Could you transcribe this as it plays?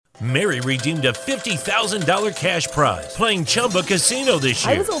Mary redeemed a $50,000 cash prize playing Chumba Casino this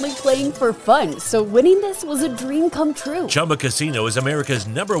year. I was only playing for fun, so winning this was a dream come true. Chumba Casino is America's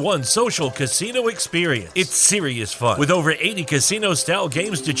 #1 social casino experience. It's serious fun. With over 80 casino-style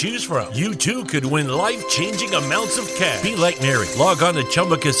games to choose from, you too could win life-changing amounts of cash. Be like Mary. Log on to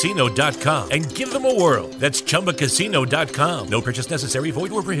ChumbaCasino.com and give them a whirl. That's ChumbaCasino.com. No purchase necessary.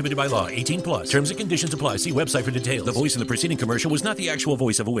 Void where prohibited by law. 18 plus. Terms and conditions apply. See website for details. The voice in the preceding commercial was not the actual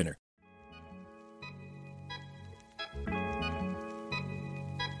voice of a winner.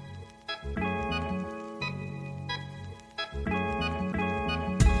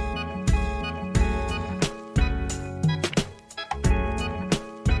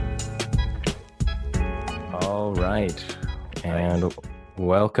 All right. And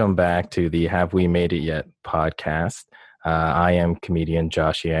welcome back to the Have We Made It Yet podcast. I am comedian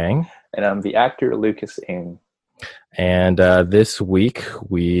Josh Yang. And I'm the actor Lucas Ng. And this week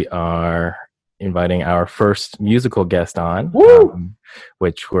we are inviting our first musical guest on,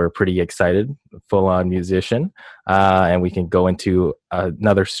 which we're pretty excited, full-on musician. And we can go into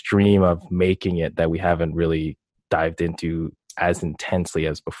another stream of making it that we haven't really dived into as intensely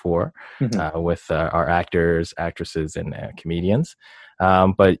as before with our actors, actresses, and comedians.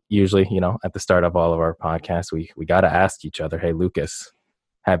 But usually, at the start of all of our podcasts, we got to ask each other, hey, Lucas,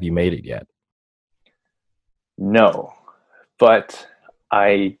 have you made it yet? No, but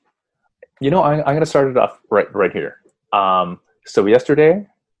I'm going to start it off right here. So yesterday,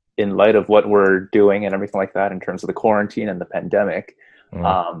 in light of what we're doing and everything like that in terms of the quarantine and the pandemic,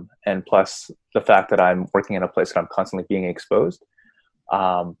 and plus the fact that I'm working in a place that I'm constantly being exposed,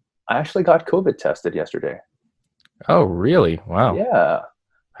 I actually got COVID tested yesterday. Oh, really? Wow. Yeah.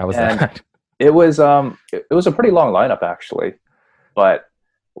 How was that? It was a pretty long lineup actually, but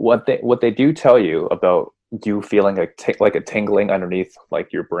what they do tell you about you feeling like a tingling underneath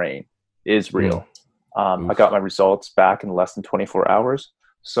like your brain is real. I got my results back in less than 24 hours.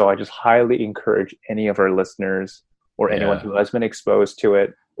 So I just highly encourage any of our listeners or anyone who has been exposed to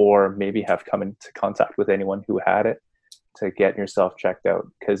it or maybe have come into contact with anyone who had it to get yourself checked out,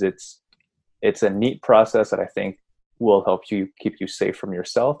 because it's a neat process that I think will help you keep you safe from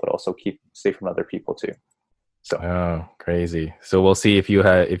yourself, but also keep safe from other people too. So crazy. So we'll see if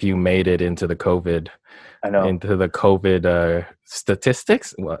you made it into the COVID. I know. Into the COVID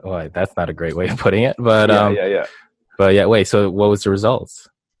statistics. Well, that's not a great way of putting it, but yeah. But yeah, wait. So what was the results?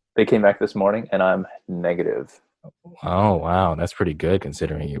 They came back this morning, and I'm negative. Oh wow, that's pretty good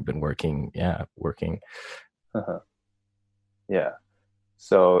considering you've been working. Yeah.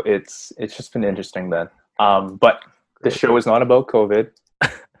 So it's just been interesting then. But the show is not about COVID.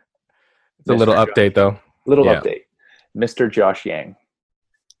 It's a little update though. Update. Mr. Josh Yang,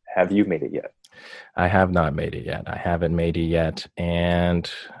 have you made it yet? I have not made it yet. I haven't made it yet.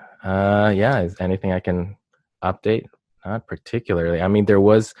 And is anything I can update? Not particularly. I mean, there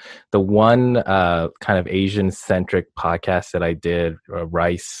was the one kind of Asian-centric podcast that I did,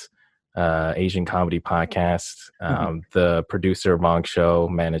 Rice Asian comedy podcast. The producer of Mong Show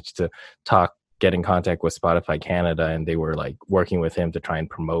managed to get in contact with Spotify Canada, and they were like working with him to try and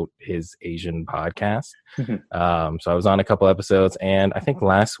promote his Asian podcast. So I was on a couple episodes, and I think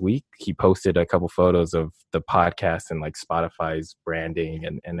last week he posted a couple photos of the podcast and like Spotify's branding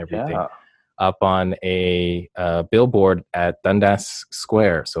and everything up on a billboard at Dundas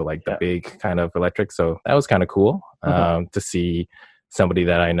Square. So like the big kind of electric. So that was kind of cool to see somebody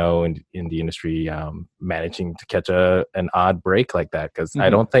that I know in the industry managing to catch an odd break like that, because I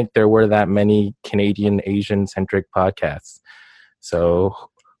don't think there were that many Canadian Asian-centric podcasts. So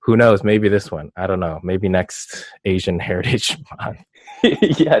who knows? Maybe this one. I don't know. Maybe next Asian Heritage Month.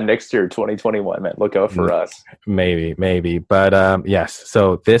 Yeah, next year, 2021, man. Look out for us. Maybe. But yes,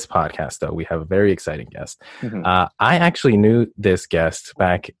 so this podcast, though, we have a very exciting guest. I actually knew this guest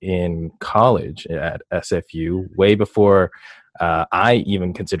back in college at SFU, way before I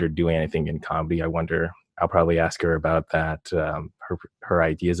even considered doing anything in comedy. I wonder, I'll probably ask her about that, her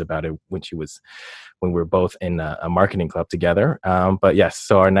ideas about it when we were both in a marketing club together. But yes,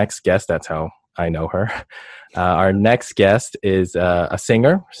 so our next guest, that's how I know her. Our next guest is a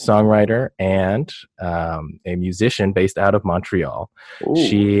singer, songwriter, and a musician based out of Montreal. Ooh.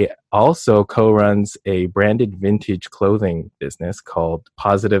 She also co-runs a branded vintage clothing business called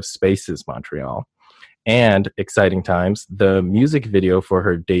Positive Spaces Montreal. And exciting times, the music video for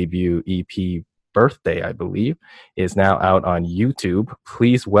her debut EP, Birthday, I believe, is now out on YouTube.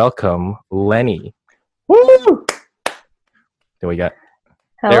 Please welcome Lenny. Woo! There we go.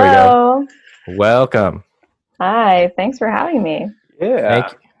 Hello. There we go. Welcome. Hi. Thanks for having me. Yeah.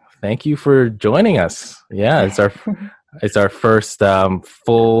 Thank you for joining us. Yeah, it's It's our first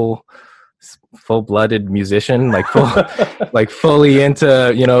full-blooded musician, like fully into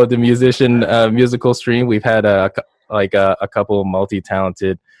the musical stream. We've had a couple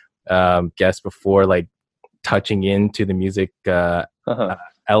multi-talented guests before, like touching into the music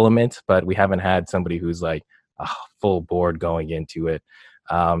element, but we haven't had somebody who's like full board going into it.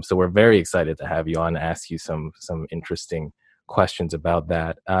 So we're very excited to have you on, ask you some interesting questions about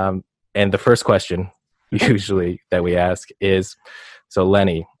that. And the first question usually that we ask is, so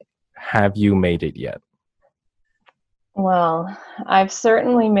Lenny, have you made it yet? Well, I've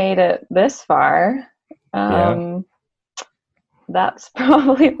certainly made it this far. That's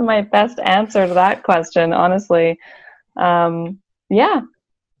probably my best answer to that question, honestly. Yeah,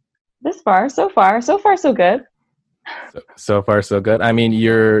 this far, so far, so good. So far, so good. I mean,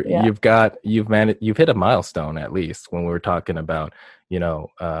 you've hit a milestone, at least, when we're talking about,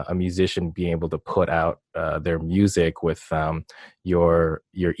 a musician being able to put out their music with your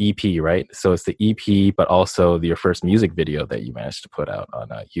EP, right? So it's the EP, but also your first music video that you managed to put out on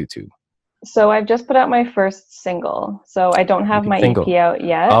YouTube. So I've just put out my first single. So I don't have my EP out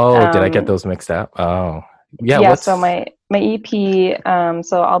yet. Oh, did I get those mixed up? Oh, yeah. Yeah. So my EP.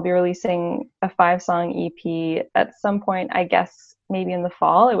 So I'll be releasing a 5-song EP at some point, I guess maybe in the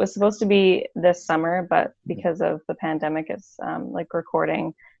fall. It was supposed to be this summer, but because of the pandemic, it's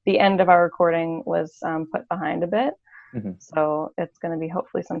recording. The end of our recording was put behind a bit. Mm-hmm. So it's going to be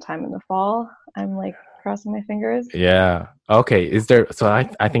hopefully sometime in the fall. I'm crossing my fingers. Yeah. Okay. So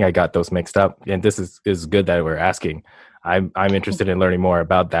I think I got those mixed up, and this is good that we're asking. I'm interested in learning more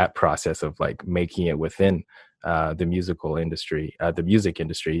about that process of making it within the musical industry, the music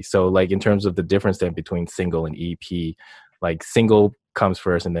industry. So in terms of the difference then between single and EP, single comes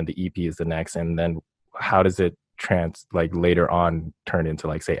first and then the EP is the next, and then how does it later on turn into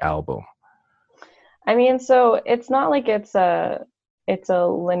say album? I mean, so it's not like it's a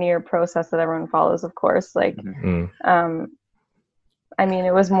linear process that everyone follows, of course. I mean,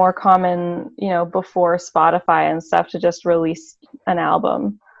 it was more common, before Spotify and stuff to just release an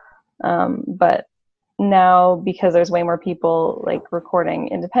album. But now, because there's way more people recording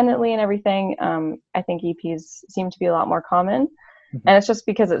independently and everything, I think EPs seem to be a lot more common. Mm-hmm. And it's just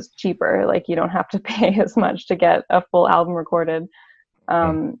because it's cheaper. You don't have to pay as much to get a full album recorded.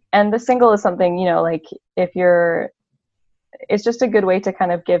 And the single is something, it's just a good way to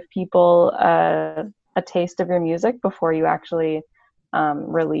kind of give people a taste of your music before you actually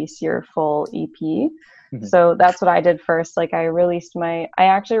release your full EP. Mm-hmm. So that's what I did first. I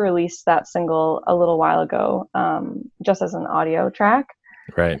actually released that single a little while ago, just as an audio track.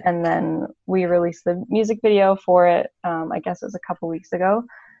 Right. And then we released the music video for it. I guess it was a couple weeks ago.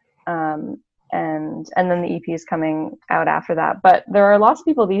 And then the EP is coming out after that. But there are lots of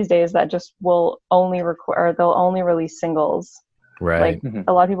people these days that just will only record, or they'll only release singles. Right.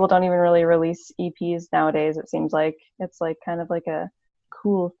 A lot of people don't even really release EPs nowadays. It seems like it's kind of a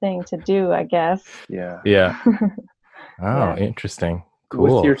cool thing to do, I guess. Yeah. Yeah. Oh, interesting.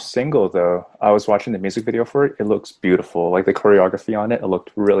 Cool. With your single though, I was watching the music video for it. It looks beautiful. The choreography on it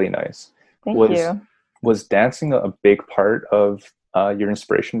looked really nice. Thank you. Was dancing a big part of your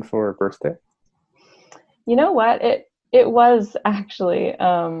inspiration for Birthday? You know what? It was actually,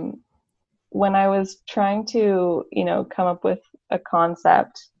 when I was trying to, come up with a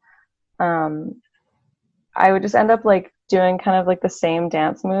concept, I would just end up doing kind of the same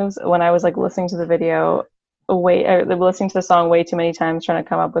dance moves when I was listening to the video listening to the song way too many times, trying to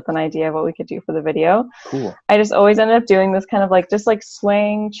come up with an idea of what we could do for the video. Cool. I just always ended up doing this kind of just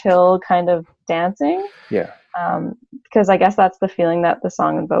swaying, chill kind of dancing. Yeah. Because I guess that's the feeling that the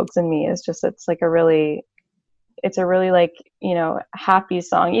song invokes in me, is just it's a really happy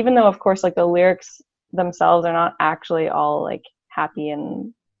song, even though of course the lyrics themselves are not actually all happy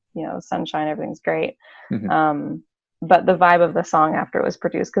and sunshine, everything's great. Mm-hmm. But the vibe of the song after it was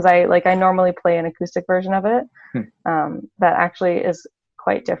produced, because I normally play an acoustic version of it, that actually is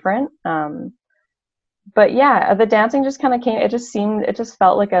quite different. But yeah, the dancing just kind of came. It just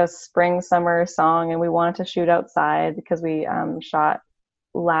felt like a spring summer song, and we wanted to shoot outside because we shot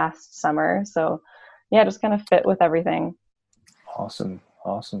last summer. So yeah, just kind of fit with everything. Awesome.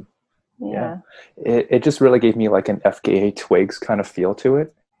 Yeah. It just really gave me an FKA Twigs kind of feel to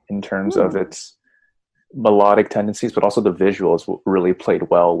it in terms of its melodic tendencies, but also the visuals really played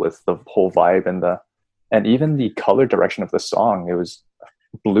well with the whole vibe and even the color direction of the song. It was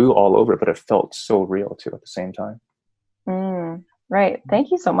blue all over, but it felt so real too at the same time. Right.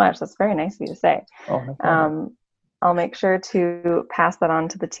 Thank you so much. That's very nice of you to say. Oh, no problem. I'll make sure to pass that on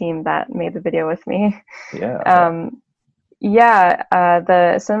to the team that made the video with me. Yeah. Yeah,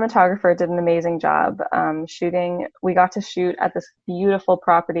 the cinematographer did an amazing job shooting. We got to shoot at this beautiful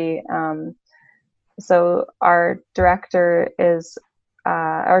property. So our director is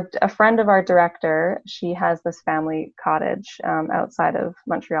a friend of our director. She has this family cottage outside of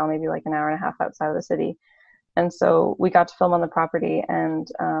Montreal, maybe like an hour and a half outside of the city. And so we got to film on the property, and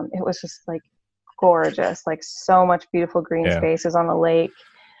it was just like gorgeous, like so much beautiful green spaces on the lake.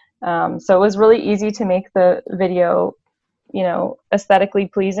 So it was really easy to make the video, aesthetically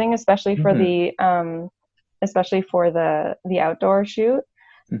pleasing, especially for the outdoor shoot.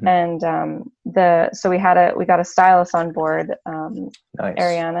 And so we got a stylist on board, Nice.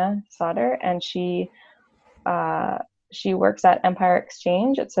 Ariana Sauter, and she works at Empire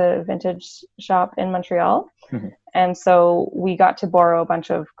Exchange. It's a vintage shop in Montreal. And so we got to borrow a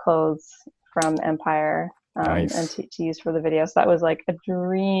bunch of clothes from Empire and to use for the video. So that was like a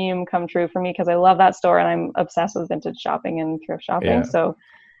dream come true for me, because I love that store and I'm obsessed with vintage shopping and thrift shopping. Yeah. So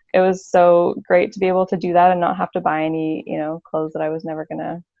it was so great to be able to do that and not have to buy any, clothes that I was never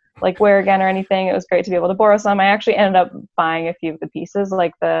gonna like wear again or anything. It was great to be able to borrow some. I actually ended up buying a few of the pieces,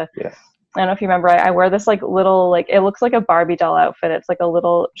 like I don't know if you remember, I wear this like little, like it looks like a Barbie doll outfit. It's like a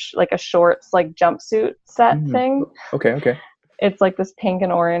little like a shorts like jumpsuit set thing. Okay. It's like this pink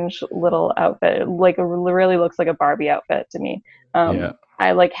and orange little outfit. It really looks like a Barbie outfit to me.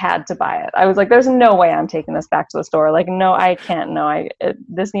 I like had to buy it. I was like, there's no way I'm taking this back to the store. Like, no, I can't. No,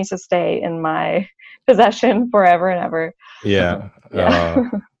 this needs to stay in my possession forever and ever. Yeah.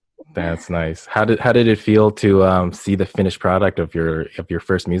 That's nice. How did it feel to see the finished product of your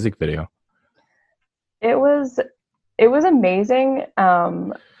first music video? It was amazing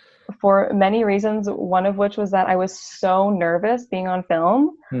for many reasons. One of which was that I was so nervous being on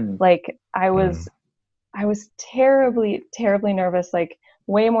film. Like I was terribly, terribly nervous. Like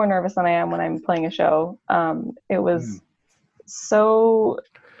way more nervous than I am when I'm playing a show. It was so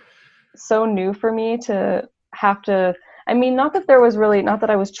new for me to have to. I mean, not that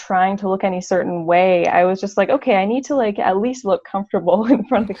I was trying to look any certain way. I was just like, okay, I need to like at least look comfortable in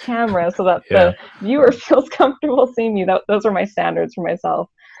front of the camera so that the viewer feels comfortable seeing me. Those are my standards for myself.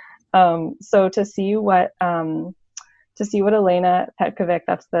 So to see what Elena Petkovic,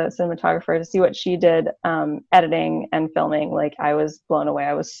 that's the cinematographer, to see what she did editing and filming, like I was blown away.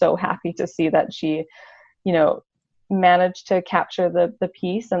 I was so happy to see that she, managed to capture the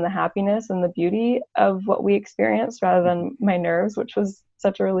peace and the happiness and the beauty of what we experienced rather than my nerves, which was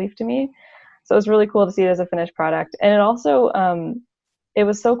such a relief to me. So it was really cool to see it as a finished product. And it also, it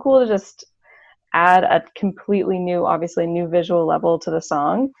was so cool to just add a completely new visual level to the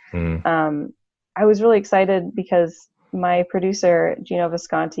song. I was really excited because my producer, Gino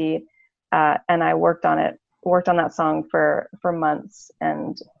Visconti, and I worked on that song for months.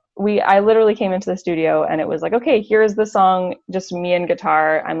 And I literally came into the studio and it was like, okay, here's the song, just me and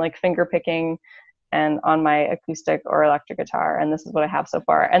guitar. I'm like finger picking and on my acoustic or electric guitar. And this is what I have so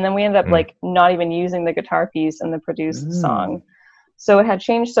far. And then we ended up like not even using the guitar piece in the produced song. So it had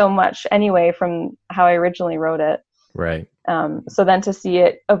changed so much anyway from how I originally wrote it. Right. So then to see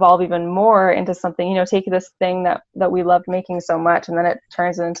it evolve even more into something, take this thing that we loved making so much, and then it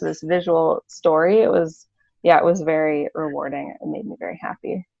turns it into this visual story. It was very rewarding. It made me very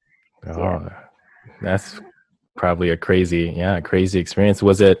happy. That's probably a crazy experience.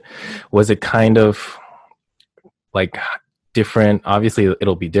 Was it kind of like different? Obviously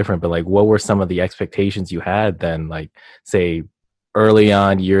it'll be different, but like what were some of the expectations you had then, like say early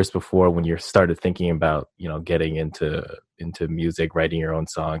on, years before, when you started thinking about getting into music, writing your own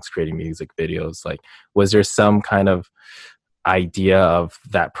songs, creating music videos? Like was there some kind of idea of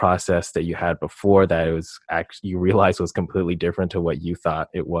that process that you had before that it was actually you realized was completely different to what you thought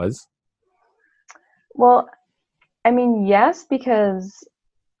it was? Well, I mean, yes, because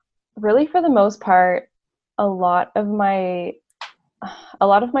really for the most part, a lot of my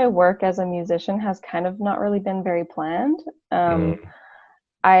work as a musician has kind of not really been very planned.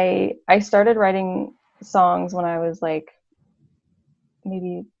 I started writing songs when I was like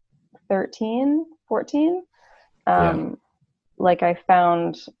maybe 13, 14. Like I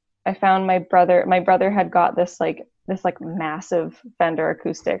found my brother had got this massive Fender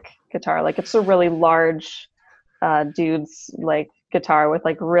acoustic guitar. Like it's a really large dude's like guitar with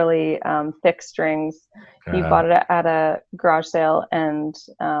like really thick strings. He bought it at a garage sale, and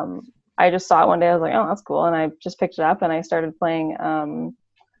I just saw it one day. I was like, oh, that's cool. And I just picked it up and I started playing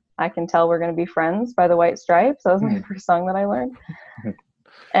I Can Tell We're Gonna Be Friends by the White Stripes. That was my first song that I learned.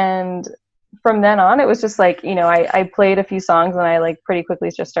 And from then on, it was just like, I played a few songs and I like pretty quickly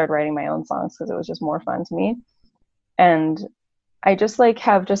just started writing my own songs because it was just more fun to me. And I just like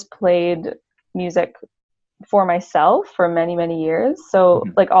have just played music for myself for many, many years. So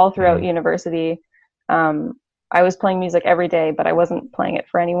like all throughout university, I was playing music every day, but I wasn't playing it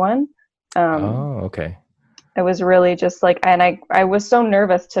for anyone. Okay. It was really just like, and I was so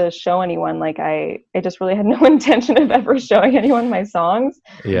nervous to show anyone. Like I just really had no intention of ever showing anyone my songs.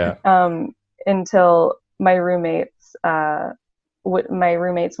 Yeah. Until my roommates, when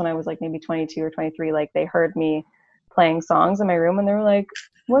I was like maybe 22 or 23, like they heard me playing songs in my room and they were like,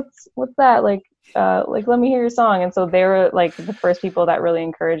 what's that? Like let me hear your song. And so they were like the first people that really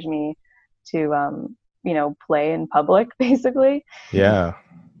encouraged me to, play in public basically. Yeah.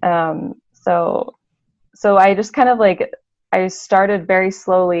 So I just kind of like, I started very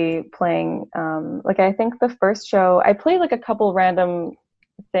slowly playing, I think the first show, I played like a couple random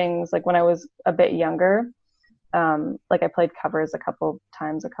things, like when I was a bit younger, I played covers a couple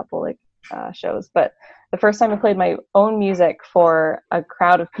shows, but the first time I played my own music for a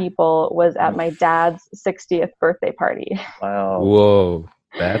crowd of people was at my dad's 60th birthday party. Wow. Whoa.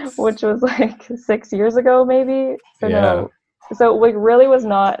 Which was like 6 years ago, maybe. Yeah. No. So like really was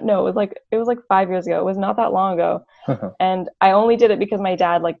not, no, it was like 5 years ago. It was not that long ago. And I only did it because my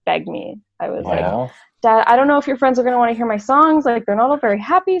dad like begged me. I was like, Dad, I don't know if your friends are going to want to hear my songs. Like they're not all very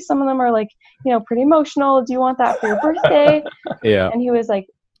happy. Some of them are like, pretty emotional. Do you want that for your birthday? Yeah. And he was like,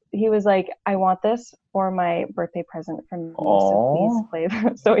 I want this for my birthday present from you. So please play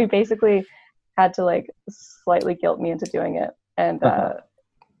this. So he basically had to like slightly guilt me into doing it. And,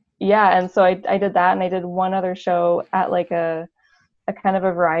 and so I did that, and I did one other show at like a kind of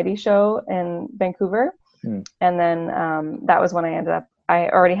a variety show in Vancouver. And then that was when I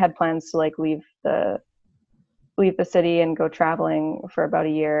already had plans to like leave the city and go traveling for about a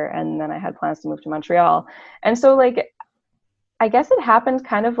year, and then I had plans to move to Montreal. And so like I guess it happened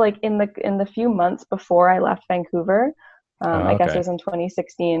kind of like in the few months before I left Vancouver. I guess it was in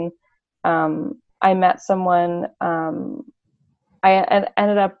 2016. I met someone. I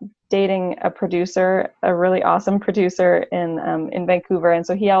ended up dating a producer, a really awesome producer in Vancouver. And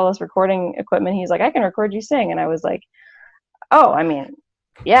so he had all this recording equipment. He's like, I can record you sing. And I was like, oh, I mean,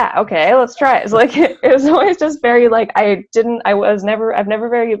 yeah, okay, let's try it. So like, it was always just very like, I've never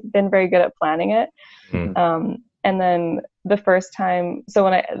been very good at planning it. And then the first time, so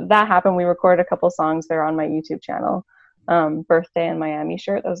when that happened, we recorded a couple songs there on my YouTube channel. Birthday and Miami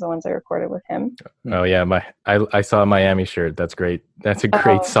Shirt. Those are the ones I recorded with him. Oh yeah, I saw Miami Shirt. That's great. That's a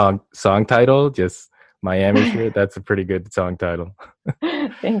great song title. Just Miami Shirt. That's a pretty good song title.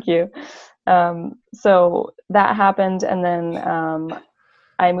 Thank you. So that happened, and then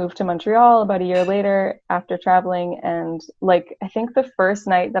I moved to Montreal about a year later after traveling. And like I think the first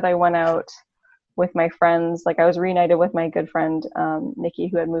night that I went out with my friends, like I was reunited with my good friend Nikki,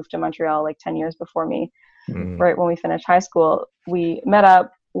 who had moved to Montreal like 10 years before me. Right when we finished high school, we met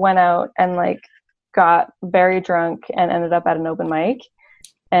up, went out, and like got very drunk and ended up at an open mic.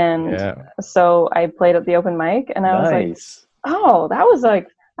 And so I played at the open mic, and I was like, oh, that was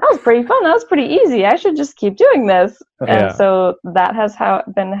pretty fun. That was pretty easy. I should just keep doing this. And so that has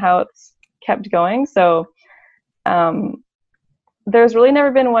been how it's kept going. So there's really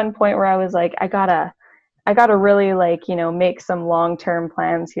never been one point where I was like, I gotta really like, make some long-term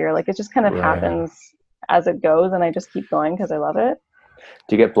plans here. Like it just kind of happens as it goes, and I just keep going because I love it.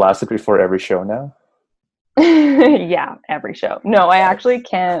 Do you get blasted before every show now? Yeah, every show. No, I actually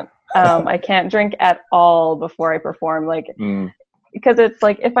can't. I can't drink at all before I perform. Like, because it's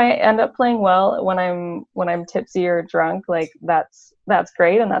like if I end up playing well when I'm tipsy or drunk, like that's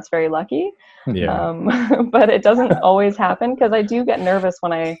great and that's very lucky. Yeah. But it doesn't always happen because I do get nervous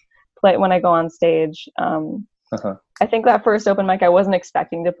when I go on stage. I think that first open mic I wasn't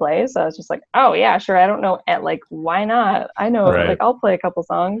expecting to play, so I was just like, oh yeah, sure. I don't know, like why not? I know, like I'll play a couple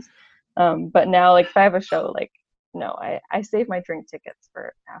songs. But now, like if I have a show, like no, I save my drink tickets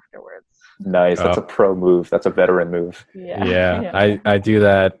for afterwards. Nice, that's a pro move. That's a veteran move. Yeah. I do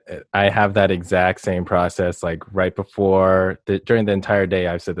that. I have that exact same process. Like right before during the entire day.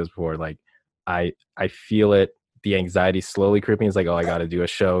 I've said this before. Like I feel it. The anxiety slowly creeping. It's like, oh, I got to do a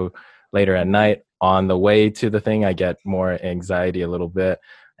show later at night. On the way to the thing, I get more anxiety a little bit.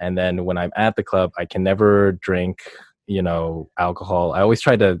 And then when I'm at the club, I can never drink, alcohol. I always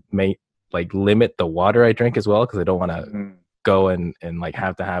try to limit the water I drink as well, because I don't want to go and like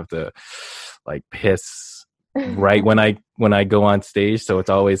have to like piss right when I go on stage. So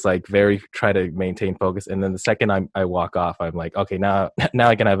it's always like try to maintain focus. And then the second I walk off, I'm like, okay, now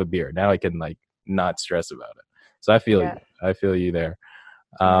I can have a beer. Now I can like not stress about it. So I feel you there.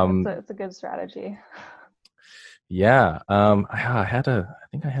 It's a good strategy. Yeah. I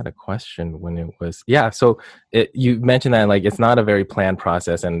think I had a question when it was, so you mentioned that like, it's not a very planned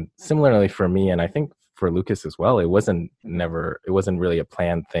process, and similarly for me, and I think for Lucas as well. It wasn't really a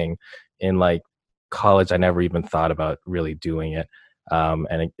planned thing. In like college, I never even thought about really doing it.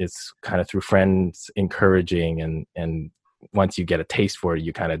 And it's kind of through friends encouraging, and once you get a taste for it,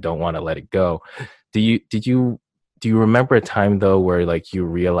 you kind of don't want to let it go. Do you remember a time though where like you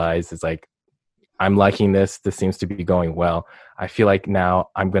realize it's like, I'm liking this seems to be going well, I feel like now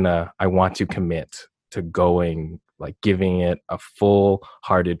I want to commit to going, like giving it a full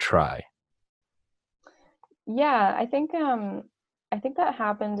hearted try? Yeah, I think that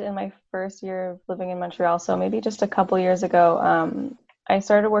happened in my first year of living in Montreal. So maybe just a couple years ago, I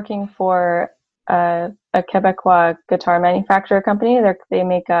started working for a Quebecois guitar manufacturer company. They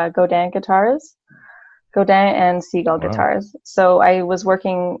make Godin guitars, Godin and Seagull guitars. So I was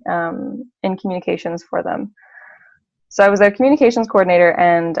working in communications for them. So I was their communications coordinator,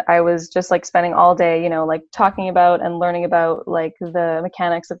 and I was just like spending all day, like talking about and learning about like the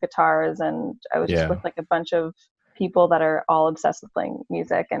mechanics of guitars. And I was just with like a bunch of people that are all obsessed with playing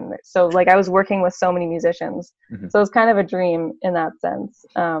music. And so like I was working with so many musicians. So it was kind of a dream in that sense.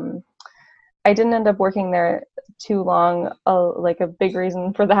 I didn't end up working there too long. Like a big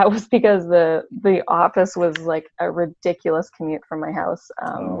reason for that was because the office was like a ridiculous commute from my house.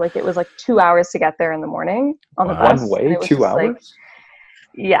 Like it was like 2 hours to get there in the morning on the bus. One way, 2 hours? Like,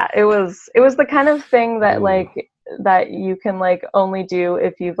 yeah, it was the kind of thing that like that you can like only do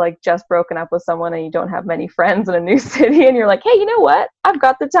if you've like just broken up with someone and you don't have many friends in a new city, and you're like, hey, you know what? I've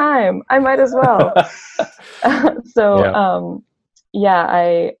got the time. I might as well.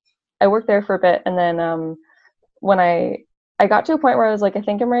 I worked there for a bit, and then when I got to a point where I was like, I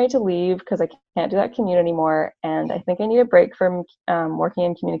think I'm ready to leave because I can't do that commute anymore, and I think I need a break from working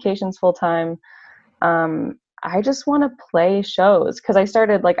in communications full time. I just want to play shows, because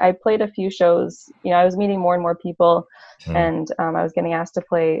I played a few shows. I was meeting more and more people, and I was getting asked to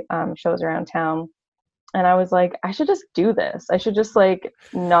play shows around town. And I was like, I should just do this. I should just like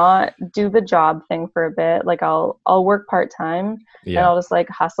not do the job thing for a bit. Like I'll work part-time and I'll just like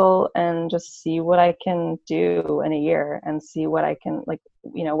hustle and just see what I can do in a year and see what I can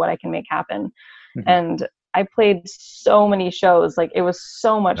what I can make happen. And I played so many shows. Like it was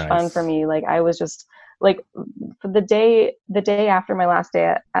so much fun for me. Like I was just like, for the day after my last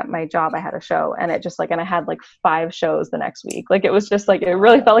day at my job, I had a show, and it just like, and I had like 5 shows the next week. Like it was just like, it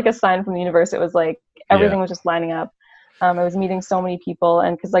really felt like a sign from the universe. It was like, everything was just lining up. I was meeting so many people,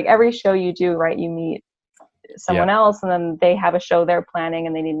 and cause like every show you do, right, you meet someone else, and then they have a show they're planning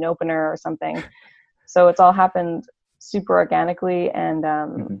and they need an opener or something. So it's all happened super organically. And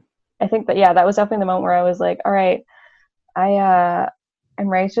I think that, that was definitely the moment where I was like, all right, I'm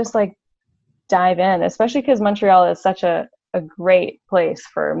ready to just like dive in, especially because Montreal is such a great place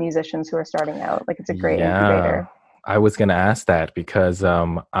for musicians who are starting out. Like it's a great incubator. I was going to ask that because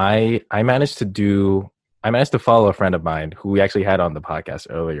I managed to follow a friend of mine who we actually had on the podcast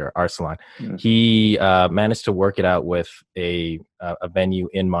earlier, Arsalan. He managed to work it out with a venue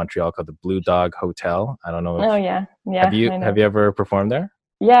in Montreal called the Blue Dog Hotel. I don't know. Have you ever performed there?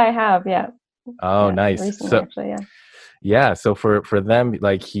 Yeah, I have. Yeah. Oh, nice. Recently, actually, yeah. So for them,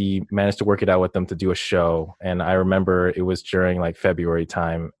 like he managed to work it out with them to do a show. And I remember it was during like February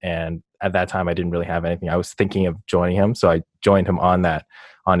time. And at that time I didn't really have anything. I was thinking of joining him. So I joined him on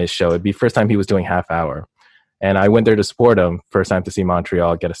his show. It'd be first time he was doing half hour. And I went there to support him, first time to see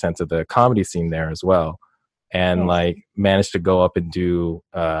Montreal, get a sense of the comedy scene there as well. And like managed to go up and do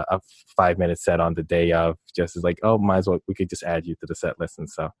a 5-minute set on the day of, just as like, oh, might as well, we could just add you to the set list and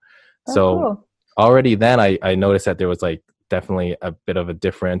stuff. Cool. Already then I noticed that there was like definitely a bit of a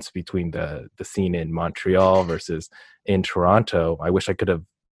difference between the scene in Montreal versus in Toronto. I wish I could have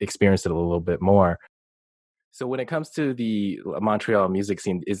experienced it a little bit more. So when it comes to the Montreal music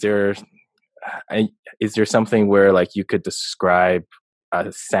scene, is there something where like you could describe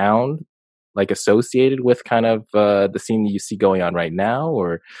a sound like associated with kind of the scene that you see going on right now,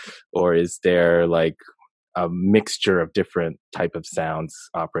 or is there like a mixture of different type of sounds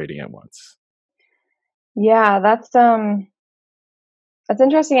operating at once? Yeah, that's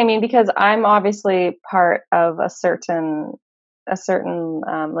interesting. I mean, because I'm obviously part of a certain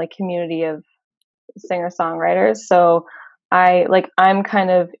like community of singer-songwriters. So I'm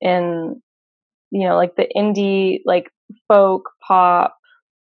kind of in, like the indie, like folk, pop,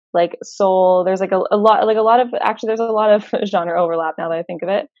 like soul. There's like a lot of, actually there's a lot of genre overlap now that I think of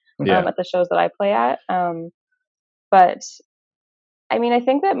it, at the shows that I play at. But I mean, I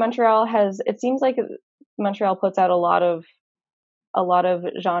think that it seems like Montreal puts out a lot of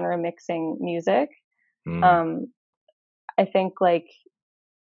genre mixing music. I think like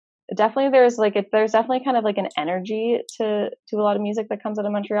definitely there's definitely kind of like an energy to a lot of music that comes out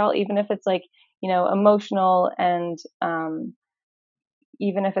of Montreal, even if it's like, you know, emotional, and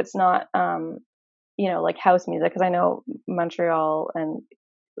even if it's not you know, like house music, because I know Montreal, and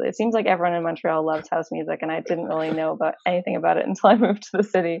it seems like everyone in Montreal loves house music, and I didn't really know about anything about it until I moved to the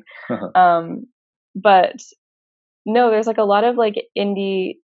city. But no, there's like a lot of like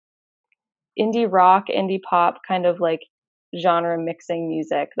indie rock, indie pop kind of like genre mixing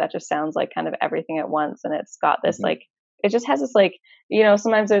music that just sounds like kind of everything at once, and it's got this like, it just has this like, you know,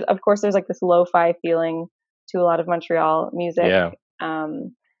 sometimes there's like this lo-fi feeling to a lot of Montreal music. Yeah.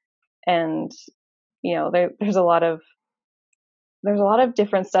 And you know, there's a lot of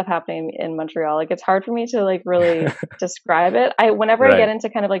different stuff happening in Montreal. Like, it's hard for me to like really describe it. Whenever I get into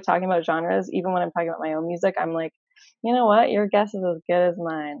kind of like talking about genres, even when I'm talking about my own music, I'm like, you know what, your guess is as good as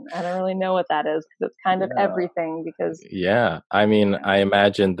mine. I don't really know what that is, because it's kind of everything. Because I mean, I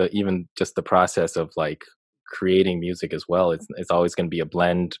imagine even just the process of like creating music as well, it's always going to be a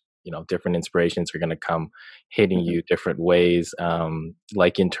blend. You know, different inspirations are going to come hitting you different ways.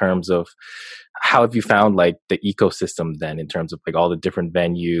 Like in terms of how have you found like the ecosystem then, in terms of like all the different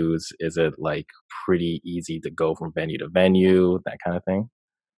venues? Is it like pretty easy to go from venue to venue, that kind of thing?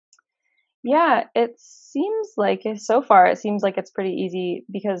 Yeah, it seems like so far it seems like it's pretty easy,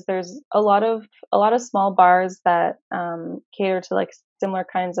 because there's a lot of small bars that cater to like similar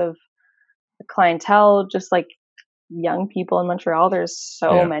kinds of clientele, just like young people in Montreal. There's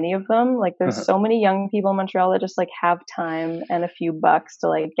so many of them. Like, there's so many young people in Montreal that just like have time and a few bucks to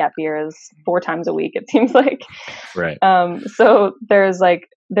like get beers 4 times a week, it seems like. Right. So there's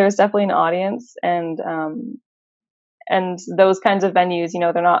definitely an audience, and those kinds of venues, you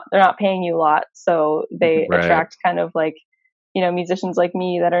know, they're not paying you a lot, so they attract kind of like, you know, musicians like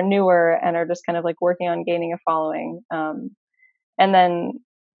me that are newer and are just kind of like working on gaining a following. And then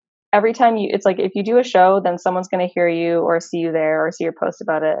every time it's like, if you do a show, then someone's going to hear you or see you there or see your post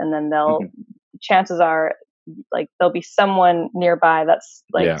about it, and then chances are like there'll be someone nearby that's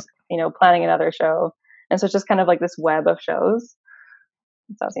like, you know, planning another show, and so it's just kind of like this web of shows.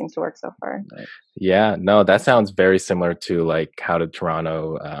 So it seems to work so far. Yeah, no, that sounds very similar to like how the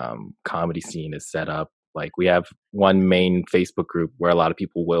Toronto comedy scene is set up. Like, we have one main Facebook group where a lot of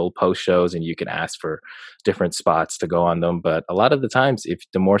people will post shows, and you can ask for different spots to go on them. But a lot of the times, if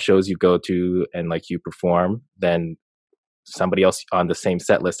the more shows you go to and like you perform, then somebody else on the same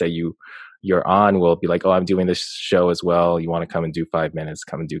set list that you're on will be like, oh, I'm doing this show as well. You want to come and do 5 minutes,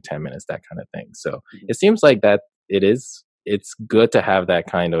 come and do 10 minutes, that kind of thing. So it seems like that it's good to have that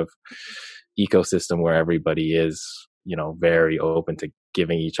kind of ecosystem where everybody is, you know, very open to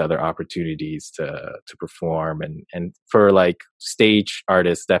giving each other opportunities to perform, and for like stage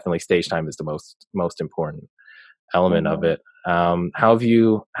artists, definitely stage time is the most important element of it. How have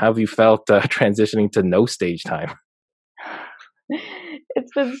you felt transitioning to no stage time?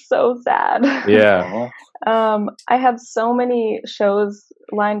 It's been so sad. Yeah. I had so many shows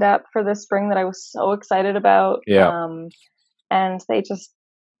lined up for this spring that I was so excited about. And they just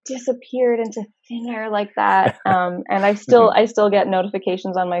disappeared into thin air like that. And I still get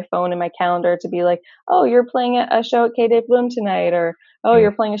notifications on my phone and my calendar to be like, oh, you're playing a show at K-Day Bloom tonight, or oh,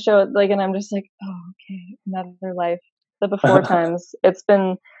 you're playing a show at, like, and I'm just like, oh, okay, another life. The before times. It's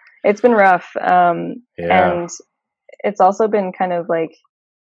been rough. And it's also been kind of like,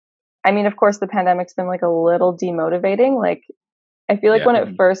 I mean, of course the pandemic's been like a little demotivating. Like, I feel like when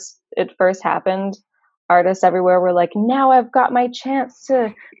it first happened, artists everywhere were like, now I've got my chance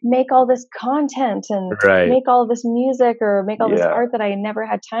to make all this content and make all this music or make all this art that I never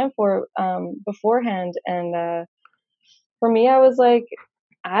had time for beforehand. And for me, I was like,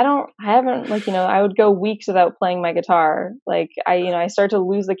 I haven't, like, you know, I would go weeks without playing my guitar. Like, I started to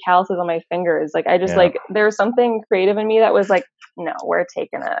lose the calluses on my fingers. Like, I just like, there was something creative in me that was like, no, we're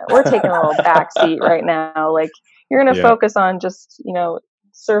taking a little backseat right now. Like, you're going to focus on just, you know,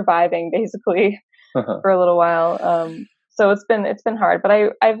 surviving basically for a little while. So it's been hard, but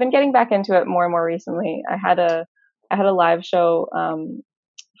I've been getting back into it more and more recently. I had a live show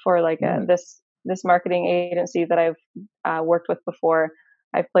for like this marketing agency that I've worked with before.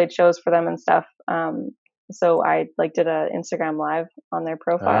 I've played shows for them and stuff. So I like did a Instagram live on their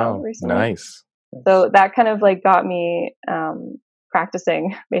profile recently. Nice. So that kind of like got me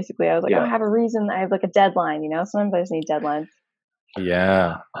practicing. Basically, I was like, I have a reason. I have like a deadline. You know, sometimes I just need deadlines.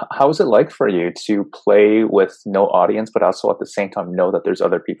 Yeah. How is it like for you to play with no audience, but also at the same time know that there's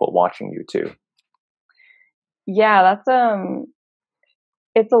other people watching you too? Yeah, that's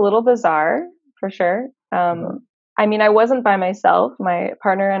it's a little bizarre for sure. I mean, I wasn't by myself, my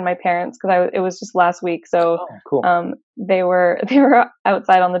partner and my parents, because it was just last week. So cool. they were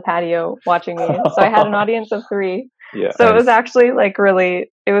outside on the patio watching me. So I had an audience of 3. Yeah. So it was actually like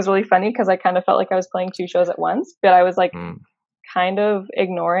it was really funny because I kind of felt like I was playing 2 shows at once, but I was like kind of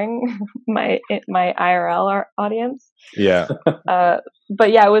ignoring my IRL audience. Yeah.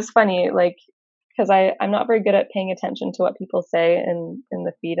 But yeah, it was funny, like, because I'm not very good at paying attention to what people say in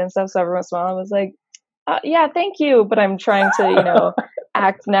the feed and stuff. So every once in a while I was like, yeah, thank you. But I'm trying to,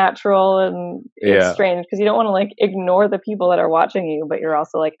 act natural, and it's strange because you don't want to like ignore the people that are watching you, but you're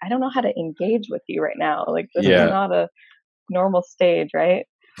also like, I don't know how to engage with you right now. Like this is not a normal stage, right?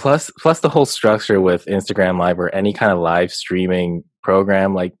 Plus the whole structure with Instagram Live or any kind of live streaming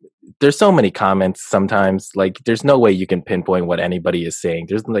program, like there's so many comments sometimes, like there's no way you can pinpoint what anybody is saying.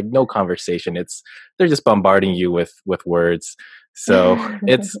 There's like no conversation. They're just bombarding you with words. So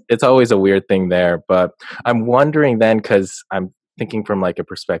it's always a weird thing there. But I'm wondering then, because I'm thinking from like a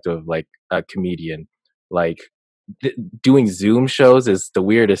perspective of like a comedian, like doing Zoom shows is the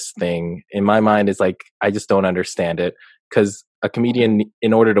weirdest thing in my mind. Is like, I just don't understand it, because a comedian,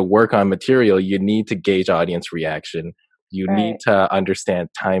 in order to work on material, you need to gauge audience reaction. You need to understand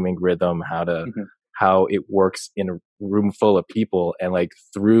timing, rhythm, how it works in a room full of people. And like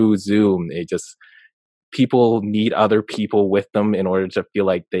through Zoom, people need other people with them in order to feel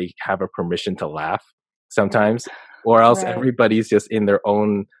like they have a permission to laugh sometimes, or else everybody's just in their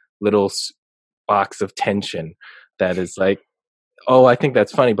own little box of tension that is like, oh, I think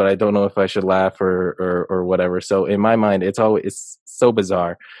that's funny, but I don't know if I should laugh or whatever. So in my mind, it's so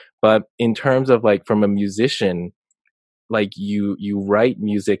bizarre. But in terms of like from a musician, like you write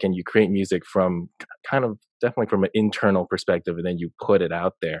music and you create music from kind of definitely from an internal perspective, and then you put it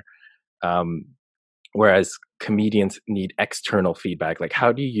out there. Whereas comedians need external feedback. Like,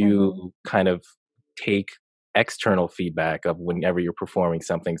 how do you kind of take external feedback of whenever you're performing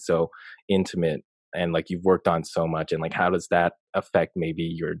something so intimate and like you've worked on so much, and like how does that affect maybe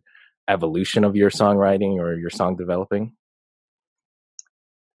your evolution of your songwriting or your song developing?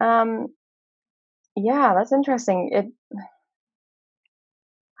 Yeah, that's interesting. I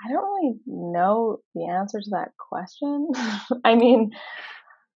don't really know the answer to that question. I mean,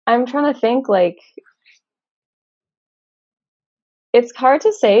 I'm trying to think, like, it's hard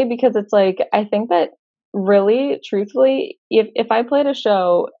to say because it's like, I think that really, truthfully, if I played a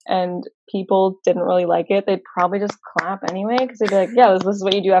show and people didn't really like it, they'd probably just clap anyway, because they'd be like, yeah, this is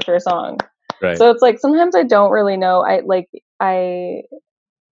what you do after a song. Right. So it's like, sometimes I don't really know.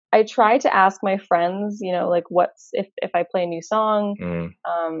 I try to ask my friends, like what's, if I play a new song,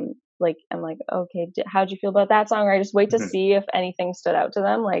 like, I'm like, okay, how'd you feel about that song? Or I just wait to see if anything stood out to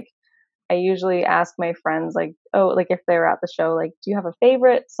them. Like, I usually ask my friends, like, oh, like if they were at the show, like, do you have a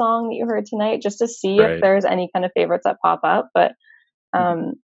favorite song that you heard tonight? Just to see if there's any kind of favorites that pop up. But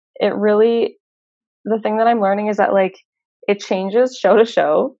it really, the thing that I'm learning is that like it changes show to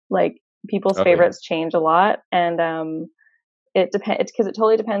show. Like people's favorites change a lot, and it depends, because it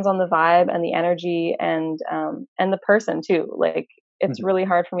totally depends on the vibe and the energy and the person too. Like it's really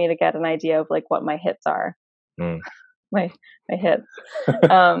hard for me to get an idea of like what my hits are. my hits.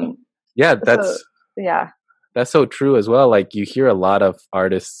 Yeah, that's so true as well. Like you hear a lot of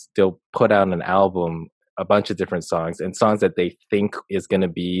artists still put out an album, a bunch of different songs, and songs that they think is going to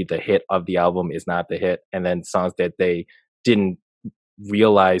be the hit of the album is not the hit, and then songs that they didn't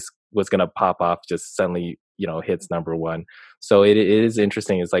realize was going to pop off just suddenly, hits number one. So it is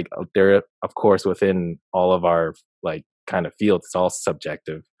interesting. It's like there, of course, within all of our like kind of fields, it's all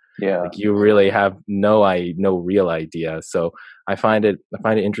subjective. Yeah, like you really have no real idea. So I find it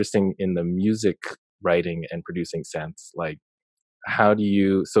interesting in the music writing and producing sense. Like, how do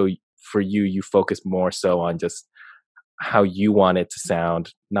you? So for you focus more so on just how you want it to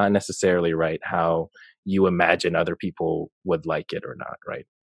sound, not necessarily how you imagine other people would like it or not, right?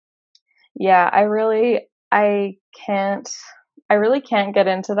 Yeah, I really can't get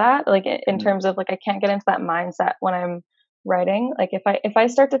into that. Like in terms of like, I can't get into that mindset when I'm writing. Like if I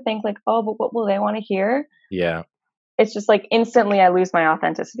start to think like, oh, but what will they want to hear? Yeah. It's just like instantly I lose my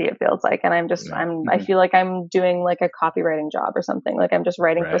authenticity, it feels like. And I feel like I'm doing like a copywriting job or something. Like I'm just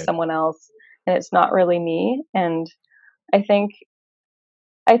writing for someone else and it's not really me. And I think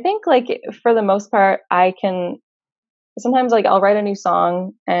like for the most part, I can sometimes like I'll write a new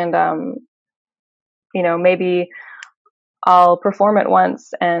song and, maybe I'll perform it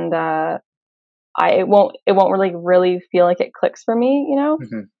once and, it won't really feel like it clicks for me,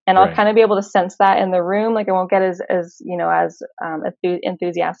 and I'll kind of be able to sense that in the room. Like I won't get as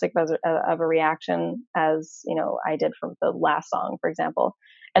enthusiastic of a reaction as, I did from the last song, for example.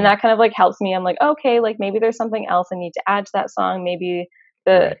 And that kind of like helps me. I'm like, okay, like maybe there's something else I need to add to that song. Maybe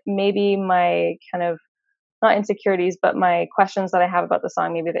maybe my kind of, not insecurities, but my questions that I have about the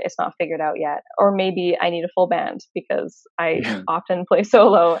song, maybe it's not figured out yet. Or maybe I need a full band because I often play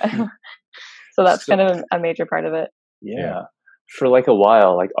solo. So that's kind of a major part of it. Yeah. For like a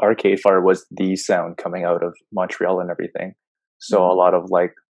while, like Arcade Fire was the sound coming out of Montreal and everything. So a lot of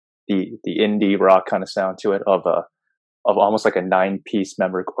like the indie rock kind of sound to it of almost like a 9-piece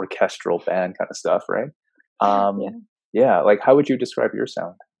member orchestral band kind of stuff, right? Yeah. Like how would you describe your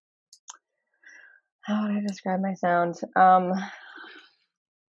sound? How would I describe my sound?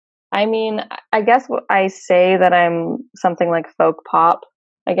 I mean, I guess I say that I'm something like folk pop,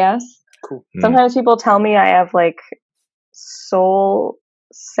 I guess. Cool. Sometimes people tell me I have like soul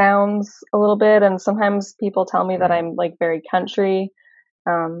sounds a little bit, and sometimes people tell me that I'm like very country.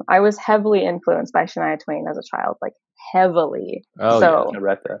 I was heavily influenced by Shania Twain as a child, like heavily. So I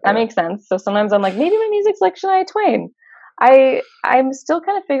read that. That makes sense. So sometimes I'm like, maybe my music's like Shania Twain. I'm still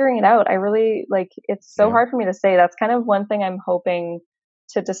kind of figuring it out. I really like, it's so hard for me to say. That's kind of one thing I'm hoping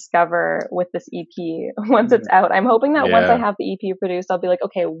to discover with this EP once it's out. I'm hoping that once I have the EP produced, I'll be like,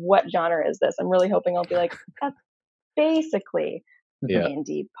 okay, what genre is this? I'm really hoping I'll be like, that's basically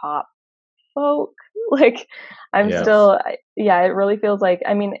indie pop folk. Like I'm still, it really feels like,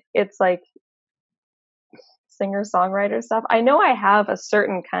 I mean, it's like singer-songwriter stuff. I know I have a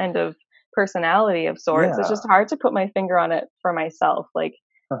certain kind of personality of sorts. It's just hard to put my finger on it for myself. Like,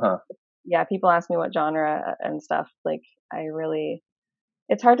 people ask me what genre and stuff. Like,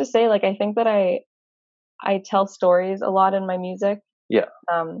 it's hard to say. Like, I think that I tell stories a lot in my music. Yeah.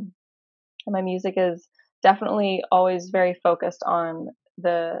 And my music is definitely always very focused on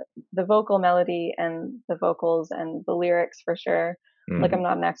the vocal melody and the vocals and the lyrics for sure. Like I'm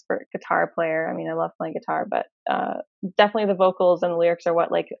not an expert guitar player. I mean, I love playing guitar, but definitely the vocals and the lyrics are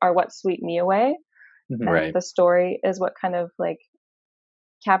what sweep me away. And the story is what kind of like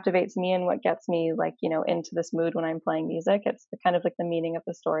captivates me and what gets me like, into this mood when I'm playing music. It's the kind of like the meaning of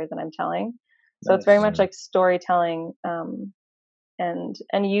the story that I'm telling. So it's very much like storytelling, and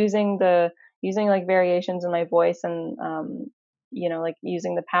using like variations in my voice and, like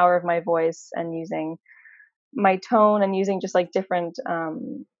using the power of my voice and using my tone and using just like different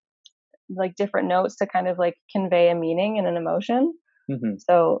notes to kind of like convey a meaning and an emotion.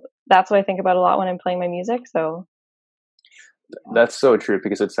 So that's what I think about a lot when I'm playing my music. So that's so true,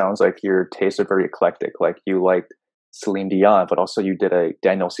 because it sounds like your tastes are very eclectic. Like you liked Celine Dion, but also you did a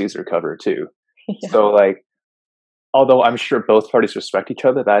Daniel Caesar cover too. So like, although I'm sure both parties respect each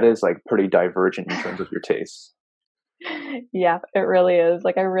other, that is like pretty divergent in terms of your tastes. Yeah, it really is.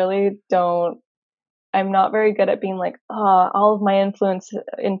 Like I'm not very good at being like, all of my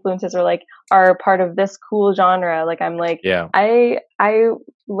influences are part of this cool genre. Like I'm like, I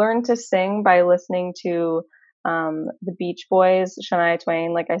learned to sing by listening to the Beach Boys, Shania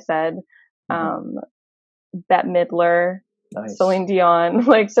Twain, like I said, Bette Midler, Celine Dion,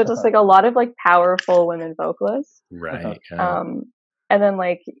 like, so just like a lot of like powerful women vocalists. Right. And then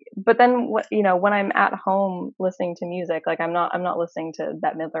like, but then when I'm at home listening to music, like I'm not listening to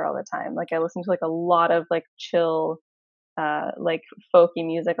Bette Midler all the time. Like I listen to like a lot of like chill, like folky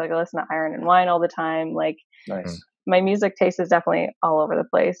music. Like I listen to Iron and Wine all the time. Like my music taste is definitely all over the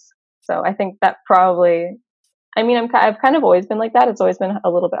place. So I think that probably, I mean, I've kind of always been like that. It's always been a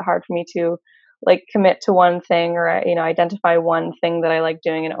little bit hard for me to like commit to one thing or, identify one thing that I like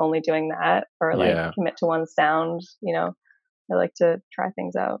doing and only doing that, or like commit to one sound, I like to try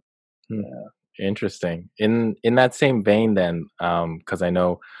things out. Interesting. In that same vein then, because I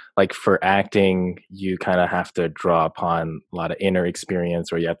know like for acting, you kind of have to draw upon a lot of inner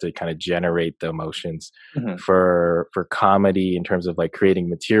experience, or you have to kind of generate the emotions. For comedy, in terms of like creating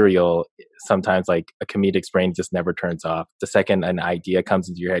material, sometimes like a comedic's brain just never turns off. The second an idea comes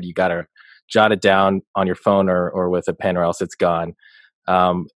into your head, you got to jot it down on your phone or with a pen, or else it's gone.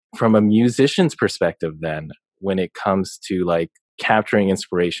 From a musician's perspective then, when it comes to like capturing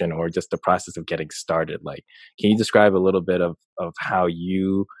inspiration or just the process of getting started, like, can you describe a little bit of how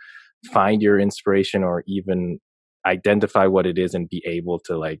you find your inspiration, or even identify what it is and be able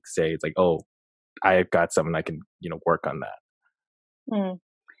to like say, it's like, oh, I've got something I can, work on that?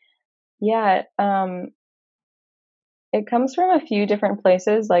 Yeah. It comes from a few different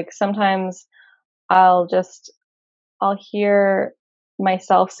places. Like sometimes I'll hear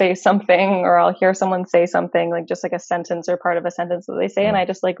myself say something, or I'll hear someone say something, like just like a sentence or part of a sentence that they say, and I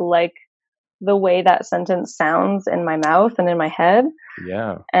just like the way that sentence sounds in my mouth and in my head.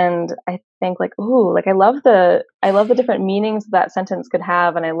 Yeah. And I think like, ooh, like I love the different meanings that sentence could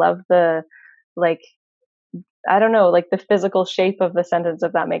have, and I love the like I don't know, like the physical shape of the sentence,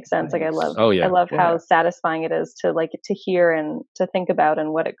 if that makes sense. Like I love, I love how satisfying it is to like to hear and to think about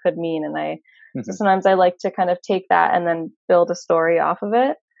and what it could mean. And so sometimes I like to kind of take that and then build a story off of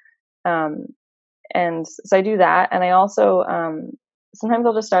it. And so I do that. And I also, sometimes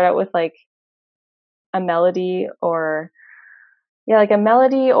I'll just start out with like a melody or like a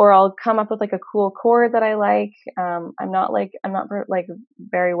melody, or I'll come up with like a cool chord that I like. I'm not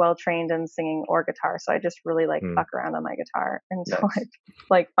very well trained in singing or guitar. So I just really like fuck around on my guitar until I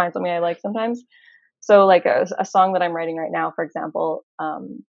like find something I like sometimes. So like a song that I'm writing right now, for example,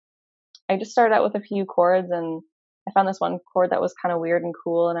 I just started out with a few chords and I found this one chord that was kind of weird and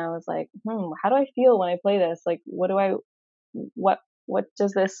cool. And I was like, how do I feel when I play this? Like, what do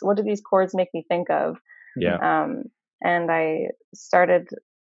these chords make me think of? Yeah. And I started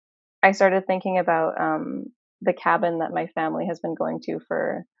thinking about the cabin that my family has been going to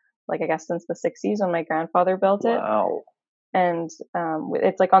for like, I guess since the 60s when my grandfather built it. Wow. And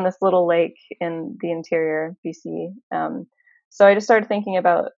it's like on this little lake in the interior BC. So I just started thinking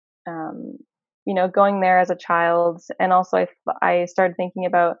about going there as a child, and also I started thinking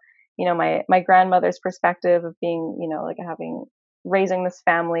about my grandmother's perspective of being like raising this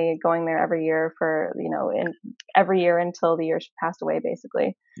family, going there every year for every year until the year she passed away,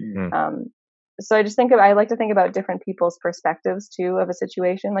 basically. So I like to think about different people's perspectives too of a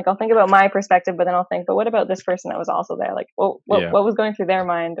situation. Like I'll think about my perspective, but then I'll think, but what about this person that was also there? Like, what was going through their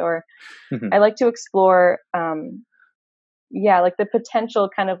mind? Or I like to explore, like the potential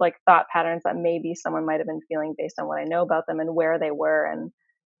kind of like thought patterns that maybe someone might have been feeling based on what I know about them and where they were, and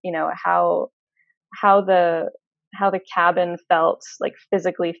how the cabin felt, like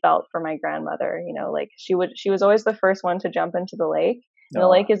physically felt for my grandmother. Like she was always the first one to jump into the lake. And the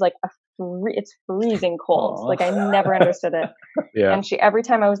lake is like it's freezing cold. Like I never understood it. Yeah. And every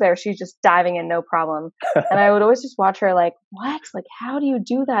time I was there, she's just diving in, no problem. And I would always just watch her like, what? Like, how do you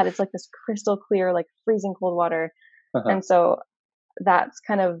do that? It's like this crystal clear, like freezing cold water. And so that's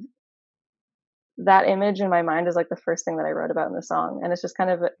kind of, that image in my mind is like the first thing that I wrote about in the song. And it's just kind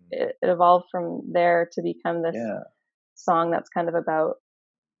of, it evolved from there to become this song that's kind of about,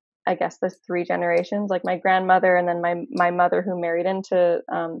 I guess, the three generations, like my grandmother and then my mother who married into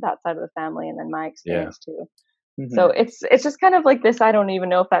that side of the family, and then my experience too. So it's just kind of like this, I don't even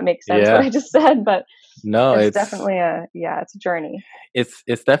know if that makes sense what I just said, but no, it's definitely it's a journey. It's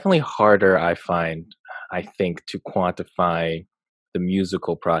definitely harder, I think, to quantify the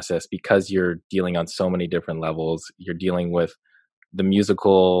musical process because you're dealing on so many different levels. You're dealing with the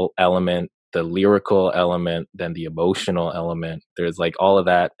musical element, the lyrical element, then the emotional element. There's like all of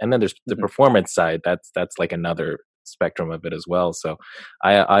that, and then there's the performance side. That's like another spectrum of it as well. So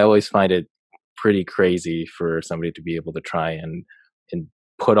I always find it pretty crazy for somebody to be able to try and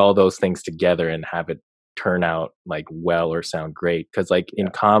put all those things together and have it turn out like well or sound great. Because like in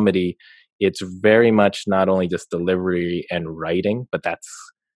comedy, it's very much not only just delivery and writing, but that's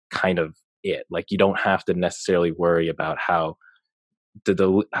kind of it. Like you don't have to necessarily worry about how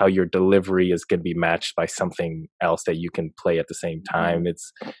your delivery is going to be matched by something else that you can play at the same time.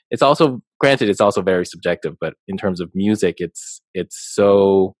 It's also, granted, it's also very subjective, but in terms of music, it's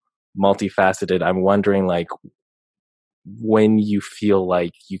so multifaceted. I'm wondering like when you feel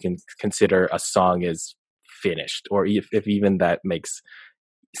like you can consider a song is finished, or if even that makes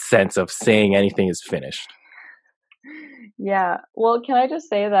sense of saying anything is finished. Yeah. Well, can I just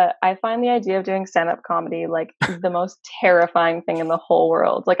say that I find the idea of doing stand-up comedy like the most terrifying thing in the whole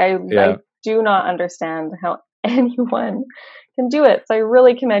world. Like I do not understand how anyone can do it. So I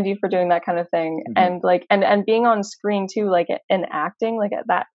really commend you for doing that kind of thing. And like, and being on screen too, like in acting, like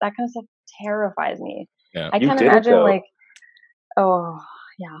that kind of stuff terrifies me. Yeah. I can't imagine like, oh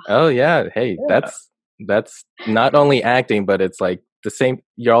yeah. Hey, that's not only acting, but it's like the same.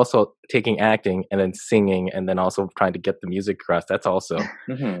 You're also taking acting and then singing and then also trying to get the music across. That's also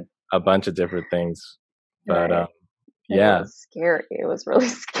a bunch of different things. But it was scary. It was really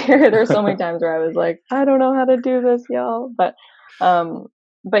scary. There's so many times where I was like, I don't know how to do this, y'all. But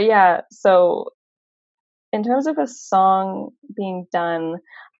yeah. So in terms of a song being done,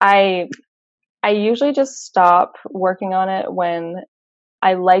 I usually just stop working on it when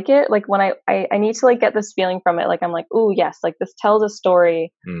I like it. Like when I need to like get this feeling from it. Like I'm like, ooh, yes, like this tells a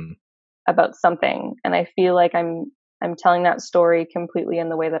story about something. And I feel like I'm telling that story completely in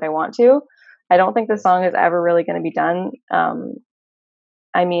the way that I want to. I don't think the song is ever really going to be done.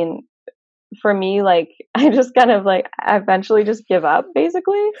 I mean, for me, like I just kind of like eventually just give up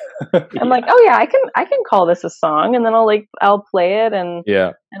basically. I'm like, oh yeah, I can call this a song, and then I'll play it and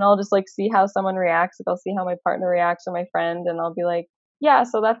I'll just like see how someone reacts. Like I'll see how my partner reacts or my friend, and I'll be like, yeah,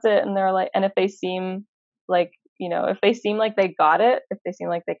 so that's it. And they're like, and if they seem like, you know, if they seem like they got it, if they seem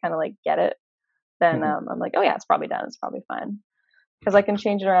like they kind of like get it, then I'm like, oh yeah, it's probably done. It's probably fine. Because I can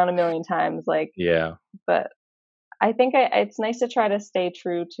change it around a million times. Like, Yeah. But I think it's nice to try to stay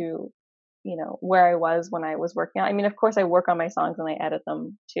true to, you know, where I was when I was working on. I mean, of course I work on my songs and I edit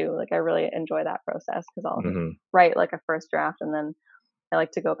them too. Like I really enjoy that process because I'll write like a first draft and then I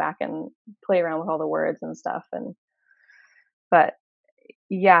like to go back and play around with all the words and stuff. But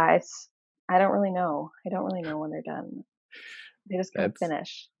yeah, I don't really know. I don't really know when they're done. They just kind of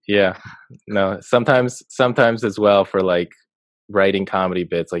finish. Yeah. No, sometimes as well for like writing comedy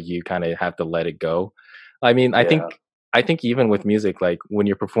bits, like you kind of have to let it go. I mean, I think even with music, like when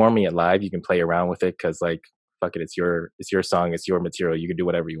you're performing it live, you can play around with it because like, fuck it, it's your song, it's your material. You can do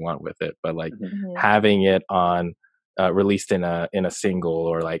whatever you want with it. But like having it on released in a single,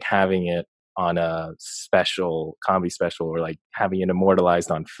 or like having it on a special comedy special, or like having it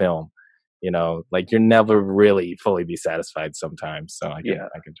immortalized on film, you know, like you're never really fully be satisfied sometimes. So I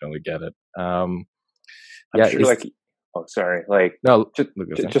can totally get it. I'm sure like, oh, sorry. Like, no,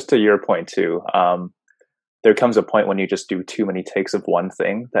 just to your point too. There comes a point when you just do too many takes of one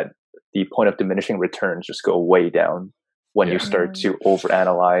thing that the point of diminishing returns just go way down when you start to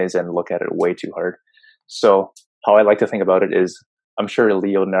overanalyze and look at it way too hard. So how I like to think about it is, I'm sure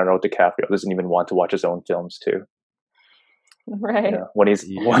Leonardo DiCaprio doesn't even want to watch his own films too. Right. Yeah. When he's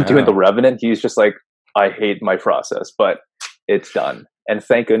doing The Revenant, he's just like, I hate my process, but it's done. And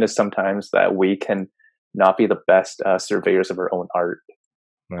thank goodness sometimes that we can not be the best surveyors of our own art.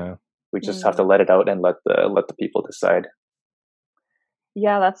 Wow. We just have to let it out and let the people decide.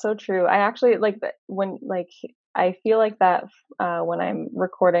 Yeah, that's so true. I actually like when like I feel like that when I'm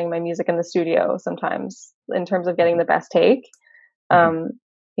recording my music in the studio sometimes in terms of getting the best take.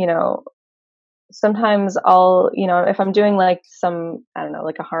 You know, sometimes I'll, you know, if I'm doing like some, I don't know,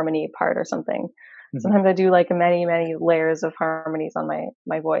 like a harmony part or something, sometimes I do like many layers of harmonies on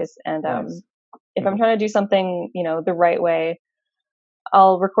my voice. And if I'm trying to do something, you know, the right way,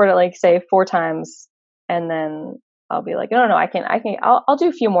 I'll record it like say 4 times, and then I'll be like, no, I'll do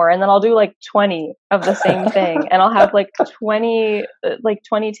a few more, and then I'll do like 20 of the same thing, and I'll have like 20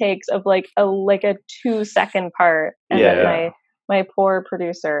 takes of like a 2-second part, and then my poor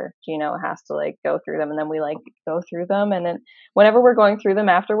producer Gino has to like go through them, and then we like go through them, and then whenever we're going through them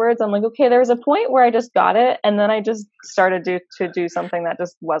afterwards, I'm like, okay, there was a point where I just got it, and then I just started to do something that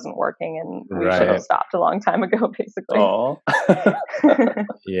just wasn't working, and we should have stopped a long time ago, basically.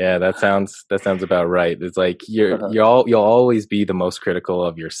 Yeah, that sounds about right. It's like you'll always be the most critical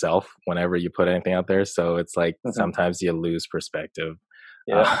of yourself whenever you put anything out there. So it's like sometimes you lose perspective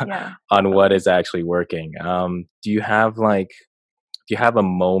on what is actually working. Do you have a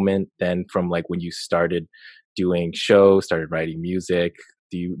moment then from like when you started doing shows, started writing music?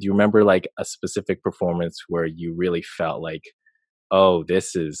 Do you remember like a specific performance where you really felt like, oh,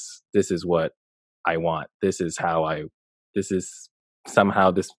 this is what I want. This is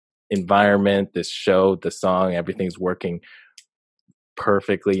somehow this environment, this show, the song, everything's working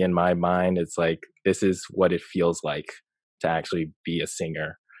perfectly in my mind. It's like, this is what it feels like to actually be a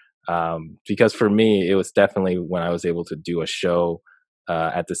singer. Because for me, it was definitely when I was able to do a show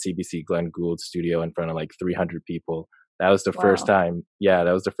at the CBC Glenn Gould studio in front of like 300 people. That was the first time. Yeah,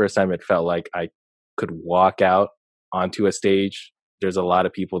 that was the first time it felt like I could walk out onto a stage. There's a lot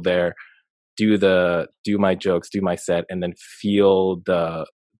of people there, do my jokes, do my set, and then feel the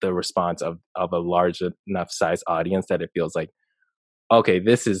response of a large enough size audience that it feels like, okay,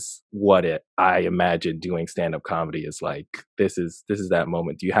 this is what I imagine doing stand-up comedy is like. This is that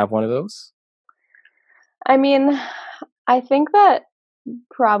moment. Do you have one of those? I mean, I think that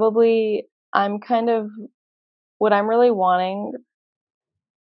probably I'm kind of what I'm really wanting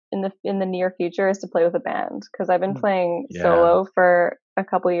in the near future is to play with a band, because I've been playing solo for a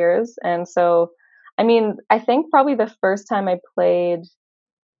couple years. And so, I mean, I think probably the first time I played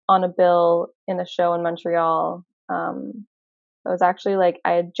on a bill in a show in Montreal, it was actually like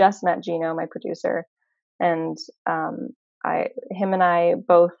I had just met Gino, my producer, and him and I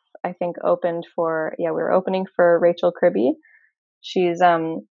both, I think, opened for, we were opening for Rachel Kribbe. She's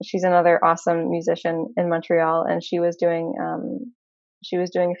another awesome musician in Montreal, and she was doing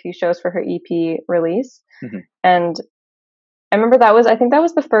a few shows for her EP release. And I remember I think that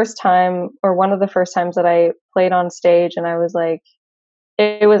was the first time, or one of the first times that I played on stage, and I was like,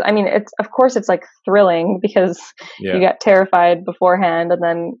 it's like thrilling because you get terrified beforehand, and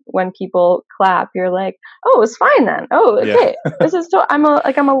then when people clap, you're like, oh, it was fine then. Oh, okay. This is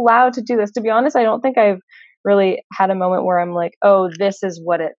I'm allowed to do this. To be honest, I don't think I've really had a moment where I'm like, oh, this is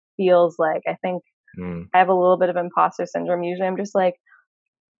what it feels like. I think I have a little bit of imposter syndrome. Usually I'm just like,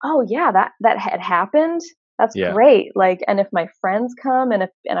 oh yeah, that had happened. that's great. Like, and if my friends come and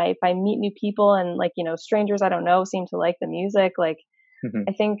if I meet new people and like, you know, strangers I don't know seem to like the music, like,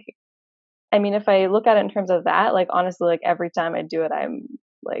 I think, I mean, if I look at it in terms of that, like, honestly, like every time I do it, I'm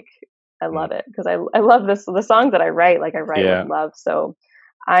like, I love it because I love the songs that I write, like I write with love. So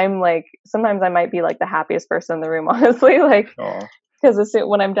I'm like, sometimes I might be like the happiest person in the room, honestly, like, because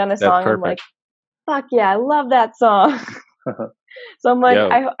when I'm done a song, I'm like, fuck yeah, I love that song. So I'm like,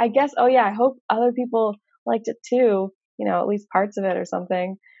 I guess, I hope other people liked it too, you know, at least parts of it or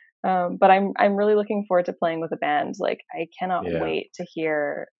something. But I'm really looking forward to playing with a band. Like, I cannot wait to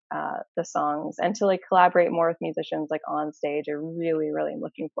hear the songs and to like collaborate more with musicians like on stage. I really, really am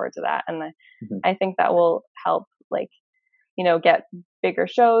looking forward to that. And I think that will help, like, you know, get bigger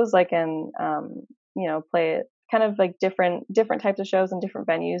shows, like, and you know, play kind of like different types of shows in different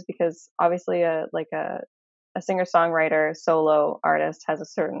venues, because obviously a singer-songwriter solo artist has a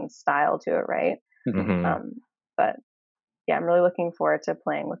certain style to it, right? But yeah, I'm really looking forward to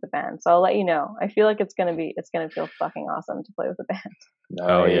playing with the band. So I'll let you know. I feel like it's gonna feel fucking awesome to play with the band. Nice.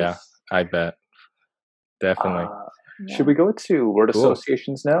 Oh yeah, I bet. Definitely. Should we go to word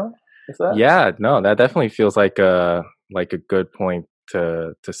associations now? Yeah, no, that definitely feels like a good point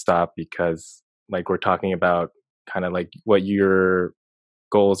to stop, because like we're talking about kind of like what your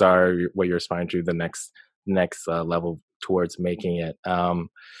goals are, what you're aspiring to, the next level towards making it.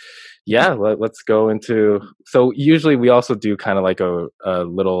 Let's go into, so usually we also do kind of like a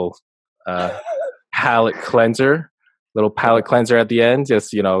little palate cleanser at the end,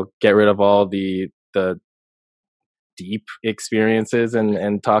 just, you know, get rid of all the deep experiences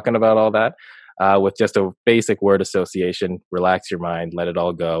and talking about all that with just a basic word association. Relax your mind, let it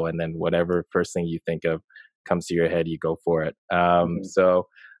all go, and then whatever first thing you think of comes to your head, you go for it. So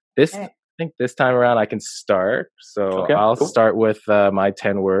this I think this time around I can start. So I'll start with my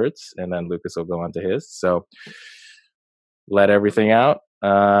 10 words, and then Lucas will go on to his. So let everything out.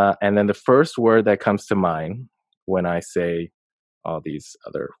 And then the first word that comes to mind when I say all these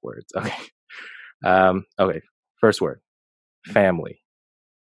other words. Okay. First word, family.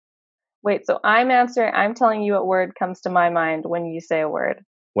 Wait, so I'm telling you what word comes to my mind when you say a word.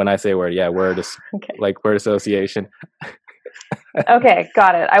 When I say a word, word is like word association. Okay,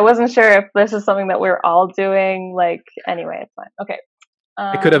 got it. I wasn't sure if this is something that we're all doing. Like, anyway, it's fine. Okay.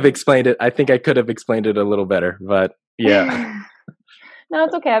 I could have explained it. I think I could have explained it a little better, but yeah. No,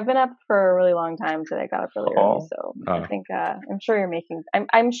 it's okay. I've been up for a really long time today. I got up really early, so I think I'm sure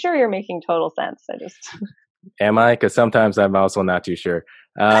you're making total sense. I just am I? Because sometimes I'm also not too sure.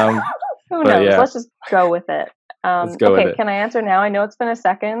 Who knows? Yeah. Let's just go with it. Let's go with it. Can I answer now? I know it's been a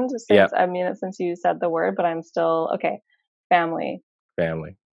second since you said the word, but I'm still okay. Family.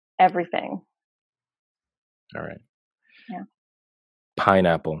 Everything. All right. Yeah.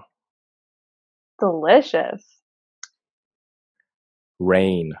 Pineapple. Delicious.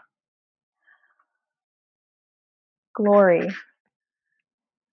 Rain. Glory.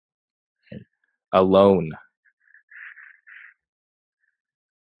 Alone.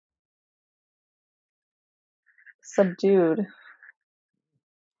 Subdued.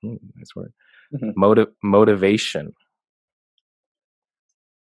 Nice word. Motivation.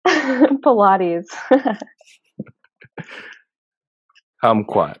 Pilates.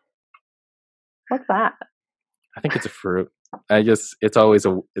 Kumquat. What's that? I think it's a fruit. It's always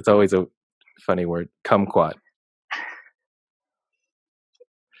a funny word. Kumquat.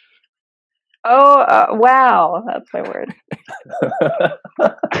 Oh, wow. That's my word.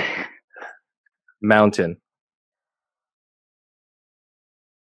 Mountain.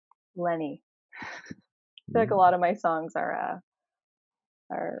 Lenny. I feel like a lot of my songs are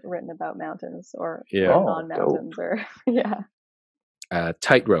written about mountains or non-mountains or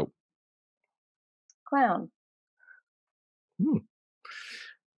Tightrope. Clown.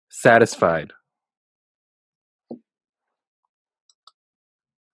 Satisfied.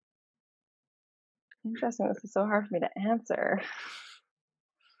 Interesting. This is so hard for me to answer.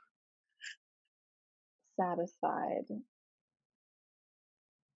 Satisfied.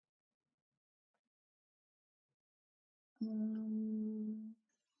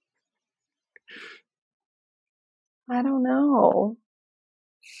 I don't know.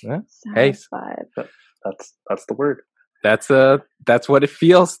 Satisfied. Hey, that's the word. That's what it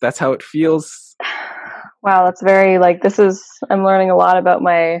feels. That's how it feels. Wow, that's very I'm learning a lot about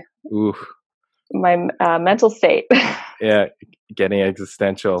my mental state. Yeah, getting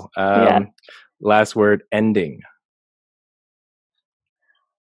existential. Last word, ending.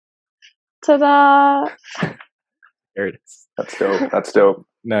 Ta-da! There it is. That's dope.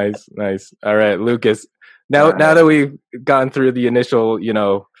 Nice. All right, Lucas. Now that we've gone through the initial,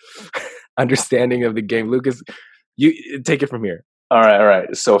 understanding of the game. Lucas, you take it from here. All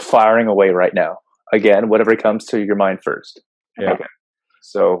right. So firing away right now. Again, whatever comes to your mind first. Yeah. Okay.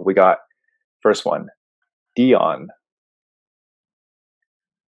 So we got first one. Dion.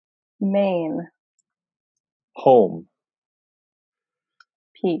 Maine. Home.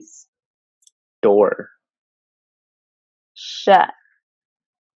 Peace. Door. Shut.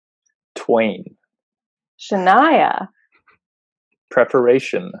 Twain. Shania.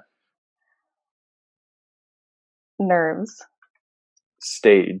 Preparation. Nerves.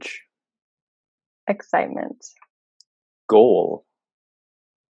 Stage. Excitement. Goal.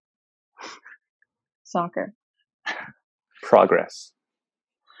 Soccer. Progress.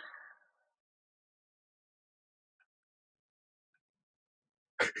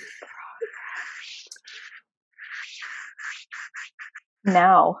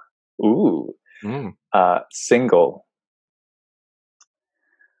 Now. Ooh. Single.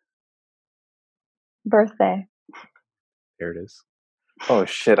 Birthday. There it is. Oh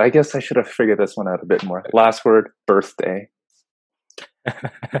shit, I guess I should have figured this one out a bit more. Last word, birthday.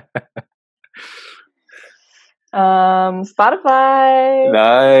 Spotify.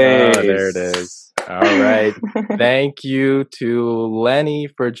 Nice. Oh, there it is. All right. Thank you to Lenny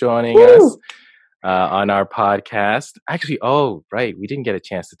for joining us on our podcast. Actually, right. We didn't get a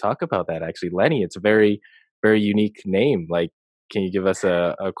chance to talk about that. Actually, Lenny, it's a very, very unique name. Like, can you give us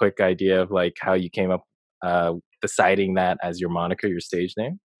a quick idea of like how you came up deciding that as your moniker, your stage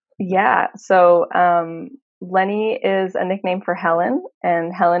name? Yeah. So Lenny is a nickname for Helen,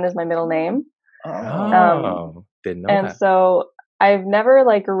 and Helen is my middle name. Didn't know and that. So I've never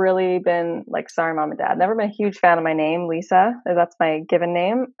like really been like, sorry, mom and dad, never been a huge fan of my name, Lisa. That's my given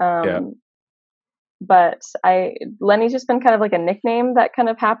name. But Lenny's just been kind of like a nickname that kind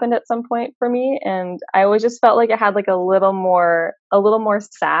of happened at some point for me. And I always just felt like it had like a little more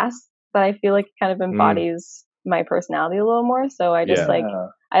sass that I feel like kind of embodies my personality a little more. So I just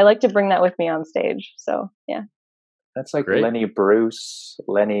I like to bring that with me on stage. So yeah. That's like Great. Lenny Bruce,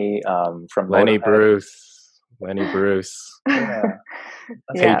 Lenny from Lenny Motorhead. Bruce. Yeah.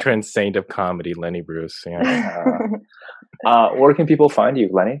 Patron saint of comedy, Lenny Bruce. Yeah. Where can people find you,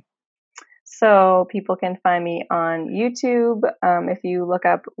 Lenny? So people can find me on YouTube. If you look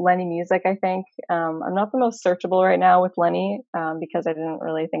up Lenny Music, I think. I'm not the most searchable right now with Lenny because I didn't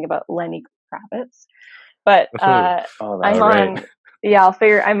really think about Lenny Kravitz. But I'm on. Yeah,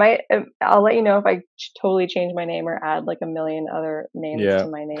 I'll let you know if I totally change my name or add like a million other names to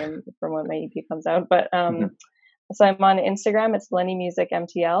my name from when my EP comes out. But so I'm on Instagram. It's Lenny Music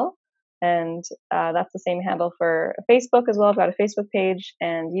MTL. And that's the same handle for Facebook as well. I've got a Facebook page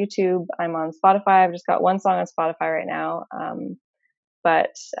and YouTube. I'm on Spotify. I've just got one song on Spotify right now,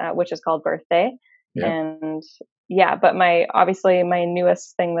 which is called Birthday. Yeah. And but my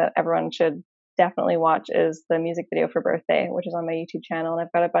newest thing that everyone should definitely watch is the music video for Birthday, which is on my YouTube channel. And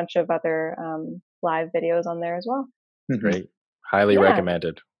I've got a bunch of other live videos on there as well. Great. Highly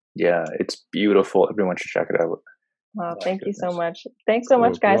recommended. Yeah, it's beautiful. Everyone should check it out. Well, thank you so much. Thanks so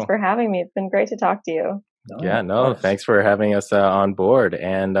much, guys, for having me. It's been great to talk to you. Thanks for having us on board.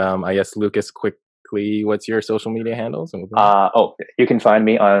 And I guess, Lucas, quickly, what's your social media handles? You can find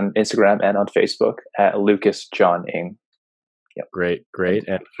me on Instagram and on Facebook at Lucas John Ing. Yep. Great.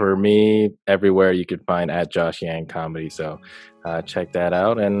 And for me, everywhere you can find at Josh Yang Comedy. So check that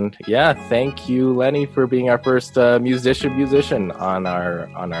out. And thank you, Lenny, for being our first musician on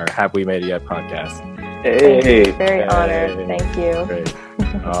our Have We Made It Yet podcast. Hey, very honored. Thank you. Great.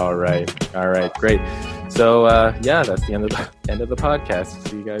 All right, great. So that's the end of the podcast.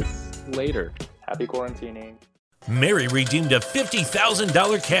 See you guys later. Happy quarantining. Mary redeemed a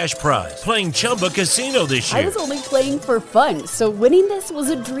 $50,000 cash prize playing Chumba Casino this year. I was only playing for fun, so winning this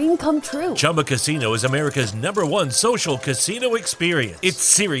was a dream come true. Chumba Casino is America's #1 social casino experience. It's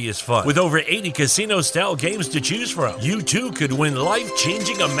serious fun. With over 80 casino-style games to choose from, you too could win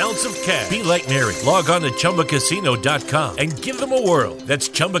life-changing amounts of cash. Be like Mary. Log on to ChumbaCasino.com and give them a whirl. That's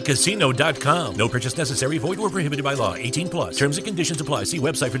ChumbaCasino.com. No purchase necessary. Void where prohibited by law. 18+. Terms and conditions apply. See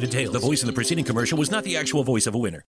website for details. The voice in the preceding commercial was not the actual voice of a winner.